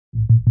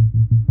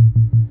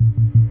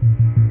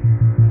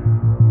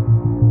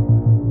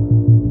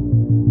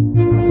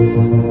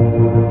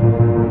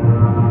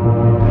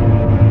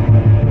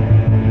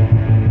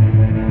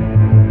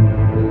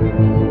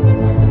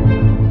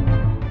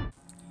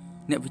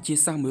វិទ្យា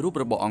សាស្ត្រមួយរូប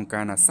របស់អង្គកា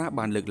រ NASA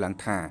បានលើកឡើង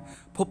ថា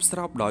ភពស្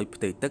រោបដោយផ្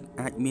ទៃទឹក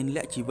អាចមានល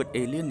ក្ខជីវិត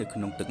អេលៀននៅក្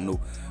នុងទឹកនោះ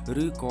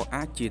ឬក៏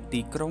អាចជា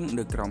ទីក្រុង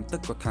នៅក្រោមទឹ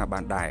កក៏ថាបា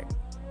នដែរ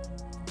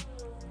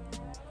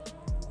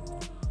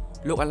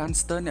លោក Alan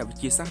Stern អ្នកវិ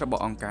ទ្យាសាស្ត្ររប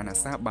ស់អង្គការ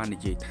NASA បាននិ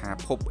យាយថា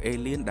ភពអេ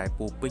លៀនដែល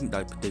ពោពេញ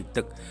ដោយផ្ទៃ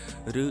ទឹក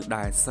ឬ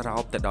ដែលស្រោ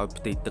បទៅដោយ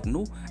ផ្ទៃទឹក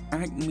នោះ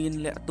អាចមាន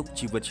លក្ខទុក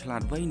ជីវិតឆ្លា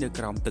តវៃនៅ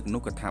ក្រោមទឹក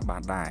នោះក៏ថាបា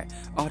នដែរ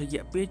អស់រ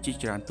យៈពេលជា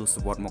ច្រើនទស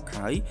វត្សរ៍មក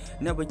ហើយ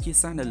អ្នកវិទ្យា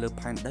សាស្ត្រនៅលើ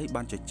ផែនដី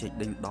បានជជែក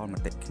ដេញដោលម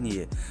តិគ្នា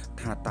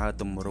ថាតើ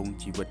ទម្រង់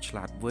ជីវិតឆ្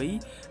លាតវៃ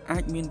អា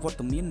ចមានវត្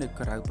តមាននៅ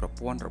ក្រៅប្រ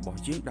ព័ន្ធរបស់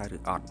យើងដែរឬ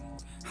អត់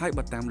ហើយ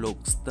បើតាមលោក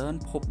Stern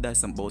ភពដែល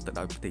សម្បូរទៅ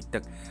ដោយផ្ទៃទឹ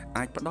ក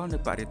អាចផ្ដល់នូ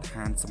វបរិស្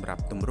ថានសម្រា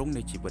ប់ទម្រង់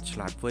នៃជីវិតឆ្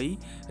លាតវៃ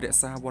រក្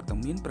សាវត្ត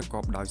មានប្រក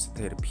បដោយស្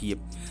ថិរភាព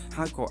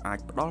ហើយក៏អាច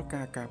ផ្ដល់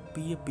ការការ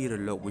ពារពីរ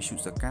លកវិទ្យុ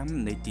សកម្ម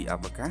នៃទីអ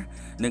វកាស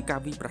និងការ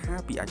វាយប្រហារ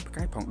ពីអាចផ្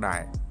កាយផងដែ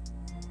រ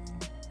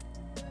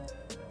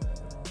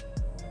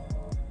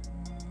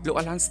លោក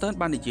Alan Stern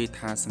បាននិយាយ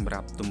ថាសម្រា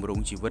ប់ទម្រ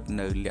ង់ជីវិត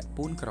នៅលក្ខ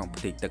ពូនក្រោម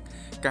ផ្ទៃទឹក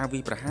ការវា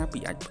យប្រហារពី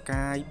អាចផ្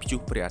កាយព្យុះ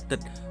ព្រះអាទិ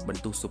ត្យប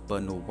ន្ទុះ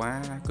Supernova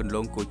គន្ល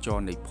ងគោចរ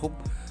នៃភព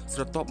ស្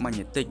រទាប់ម៉ា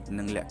ញ៉េទិក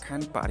និងលក្ខខ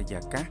ណ្ឌបរិយា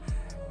កាស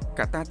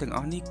កត្តាទាំងអ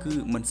ស់នេះគឺ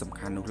មិនសំ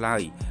ខាន់នោះឡើ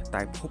យ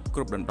តែភពគ្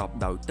រប់ដណ្ដប់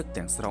ដោយទឹក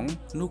ទាំងស្រុង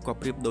នោះក៏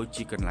ប្រៀបដូច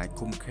ជាកន្លែង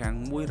ឃុំឃាំង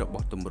មួយរប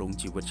ស់ទម្រង់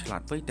ជីវិតឆ្លា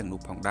តវៃទាំងនោះ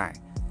ផងដែរ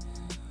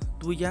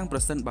តួយ៉ាងប្រ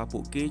សិនបើពួ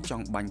កគេច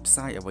ង់បាញ់ផ្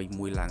សាយអ្វី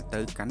មួយឡើង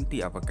ទៅកាន់ទី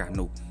អវកាស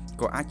នោះ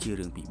ក៏អាចជា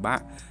រឿងពិបាក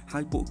ហើ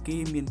យពួកគេ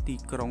មានទី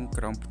ក្រុង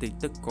ក្រោមផ្ទៃ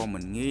ទឹកក៏មិ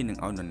នងាយនឹង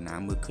ឲ្យនរណា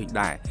មើលឃើញ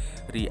ដែរ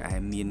រីឯ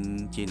មាន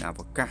យានអវ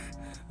កាស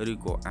ឬ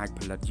ក៏អាចផ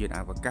លិតយានអ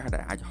វកាសដែ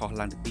លអាចហោះ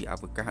ឡើងទៅទីអ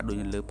វកាសដូច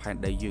នៅលើផែន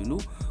ដីយើង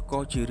នោះក៏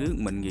ជារឿង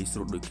មិនងាយស្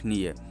រួលដូចគ្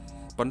នា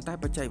ប៉ុន្តែ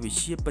បច្ចេកវិ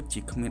ទ្យាពិតជា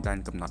គ្មានដែន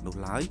កំណត់នោះ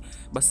ឡើយ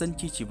បើសិន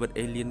ជាជីវិត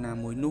អេលៀនណា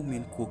មួយនោះមា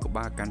នខួរក្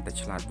បាលកាន់តែ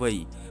ឆ្លាតវៃ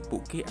ពួ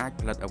កគេអាច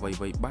ផលិតអ្វី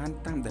ៗបាន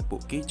តាមដែលពួ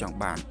កគេចង់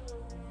បាន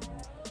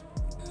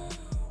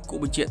គូ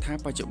បញ្ជាក់ថា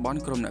បច្ចុប្បន្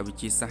នក្រុមអ្នកវិ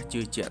ទ្យាសាស្ត្រ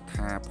ជឿជាក់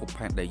ថាភព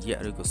ផែនដីយក្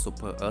សឬក៏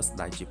Super Earth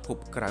ដែលជាភព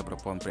ក្រៅប្រ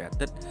ព័ន្ធព្រះអា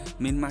ទិត្យ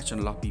មានម៉ាស់ច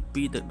ន្លោះពី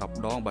2ទៅ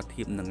10ដងបើ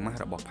ធៀបនឹងម៉ាស់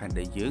របស់ផែន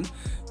ដីយើង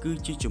គឺ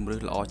ជាជម្រើ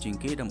សល្អជាង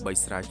គេដើម្បី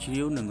ស្រាវជ្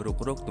រាវនិងរក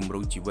រកទម្រ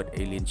ង់ជីវិត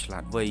អេលៀនឆ្លា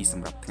តវៃស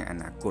ម្រាប់ថ្ងៃអ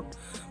នាគត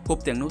ភព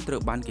ទាំងនោះត្រូ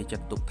វបានគេចា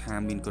ត់ទុកថា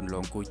មានគន្ល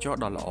ងគោចរ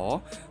ដ៏ល្អ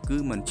គឺ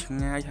មិនឆ្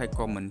ងាយហើយ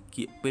ក៏មិន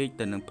គៀកពេក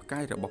ទៅនឹងផ្កា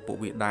យរបស់ពួក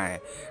វាដែរ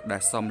ដែ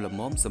លសមល្ម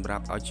មសម្រា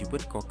ប់ឲ្យជីវិ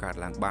តកកើត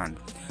ឡើងបាន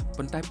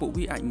ប៉ុន្តែពួក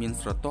វាអាចមាន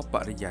ស្រទាប់ប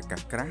រិយាកា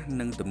សក្រាស់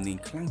និងទំនាញ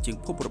ខ្លាំងជាង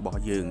ភពរបស់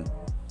យើង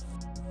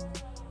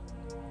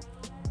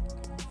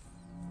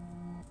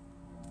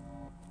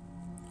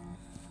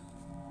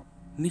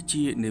នេះ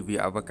ជានាវា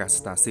អវកាស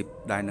Starship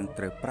ដែលនឹង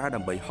ត្រូវប្រើដើ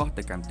ម្បីហោះ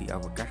ទៅកាន់ទីអ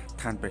វកាស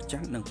ឋានព្រះច័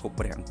ន្ទនិងភព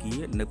ព្រះអង្គារ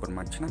នៅប្រ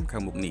មាណឆ្នាំខា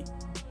ងមុខនេះ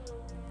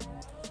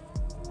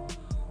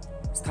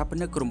ស្ថាប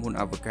និកក្រុមហ៊ុន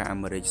អវកាសអា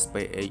មេរិក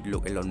Space Edu លោ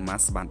ក Elon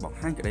Musk បានបង្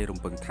ហាញក្តីរំ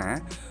ពឹងថា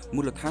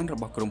មូលដ្ឋានរ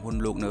បស់ក្រុមហ៊ុន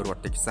លោកនៅរដ្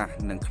ឋ Texas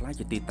នឹងក្លាយ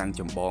ជាទីតាំង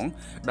ចម្បង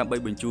ដើម្បី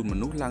បញ្ជូនម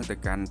នុស្សឡើងទៅ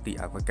កាន់ទី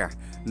អវកាស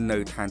នៅ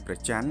ឋានព្រះ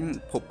ច័ន្ទ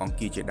ភពអង្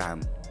គារជាដើម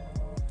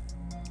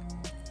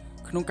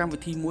ក្នុងកម្មវិ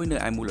ធីមួយនៅ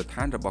ឯមូលដ្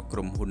ឋានរបស់ក្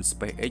រុមហ៊ុន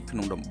Space Edu ក្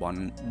នុងតំប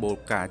ន់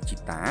Boca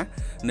Chica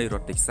នៃរ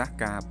ដ្ឋ Texas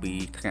កាលពី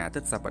ថ្ងៃអាទិ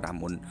ត្យសប្តាហ៍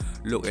មុន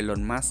លោក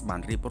Elon Musk បា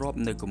នរៀបរាប់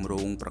នៅគម្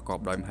រោងប្រកប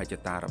ដោយមហិច្ឆ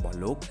តារបស់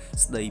លោក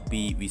ស្ដី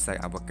ពីវិស័យ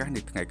អវកាស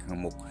នៅថ្ងៃខាង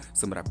មុខ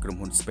សម្រាប់ក្រុម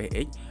ហ៊ុន Space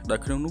Edu ដោយ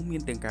ក្នុងនោះមា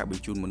នទាំងការប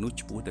ញ្ជូនមនុស្ស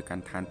ឆ្ពោះទៅកា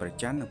ន់ឋានព្រះ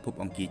ច័ន្ទនិងភព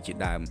អង្គារជា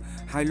ដើម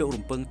ហើយលោក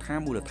រំពឹងថា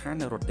មូលដ្ឋាន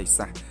នៅរដ្ឋ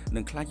Texas នឹ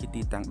ងក្លាយជា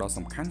ទីតាំងដ៏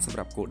សំខាន់សម្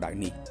រាប់គោលដៅ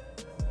នេះ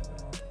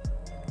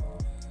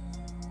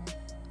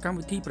កម្ម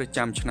វិធីប្រ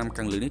ចាំឆ្នាំ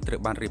ខាងលើនេះត្រូ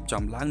វបានរៀប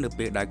ចំឡើងនៅ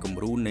ពេលដែលគំ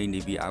រូនៃ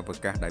នាវាអវ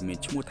កាសដែលមាន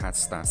ឈ្មោះថា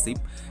Starship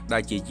ដែ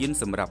លជាយាន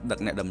សម្រាប់ដឹក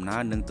អ្នកដំណើ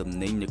រនិងទំ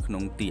និញនៅក្នុ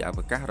ងទីអវ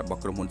កាសរបស់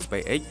ក្រុមហ៊ុន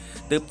Space Edu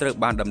ទើបត្រូវ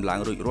បានដំឡើង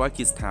រួចរាល់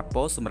ជាស្ថាព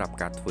រសម្រាប់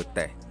ការធ្វើ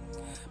តេស្ត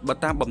បើ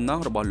តាមបំណង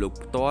របស់លោក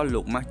ផ្ទាល់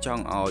លោកម៉ាស់ច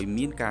ង់ឲ្យ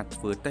មានការ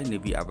ធ្វើតេស្តនា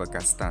វាអវ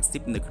កាស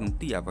Starship នៅក្នុង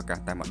ទីអវកាស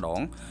តែម្ដ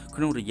ង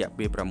ក្នុងរយៈ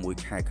ពេល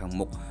6ខែខាង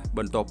មុខប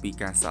ន្ទាប់ពី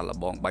ការសាកល្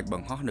បងបាច់ប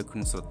ង្ហោះនៅក្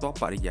នុងស្រទាប់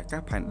បរិយាកា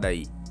សផែនដី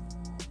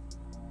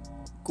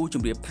គូជ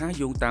ម្រាបថា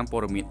យោងតាមព័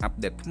ត៌មានអាប់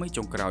ដេតថ្មី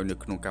ចុងក្រោយនៅ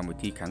ក្នុងកម្មវិ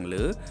ធីខាង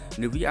លើ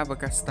នាវាអវ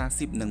កាស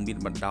Starship នឹងមាន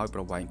បណ្ដោយប្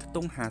រវែងខ្ទ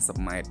ង់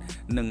50ម៉ែត្រ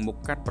និងមុខ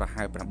កាត់ប្រ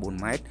ហែល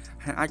9ម៉ែត្រ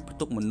ហើយអាចផ្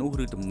ទុកមនុស្ស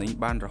ឬទំនិញ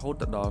បានរហូត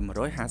ដល់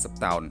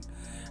150តោន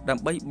ដើ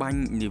ម្បីបា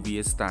ញ់នាវា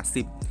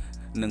Starship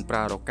នឹងប្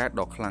រើរ៉ុកែត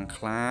ដ៏ខ្លាំង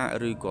ក្លា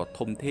ឬក៏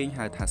ធំធេង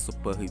ហៅថា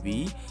Super Heavy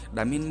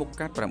ដែលមានមុខ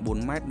កាត់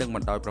9ម៉ែត្រនិងប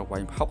ណ្ដោយប្រវែ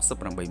ង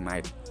68ម៉ែ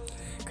ត្រ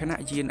ខណៈ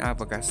យានអ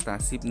វកាស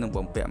Starship នឹង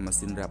បំពាក់ម៉ា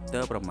ស៊ីន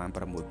Raptor ប្រមាណ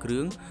6គ្រឿ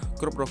ង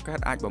គ្រប់រ៉ុកែត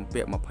អាចបំ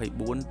ពាក់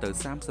24ទៅ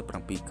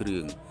37គ្រឿ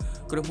ង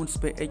ក្រុមហ៊ុន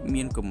Space Edu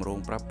មានគម្រោង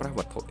ប្រើប្រាស់វ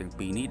ត្ថុទាំង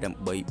ពីរនេះដើ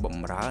ម្បីប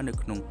ម្រើនៅ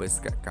ក្នុងបេស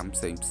កកម្មផ្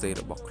សេងៗ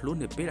របស់ខ្លួន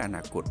នាពេលអ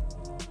នាគត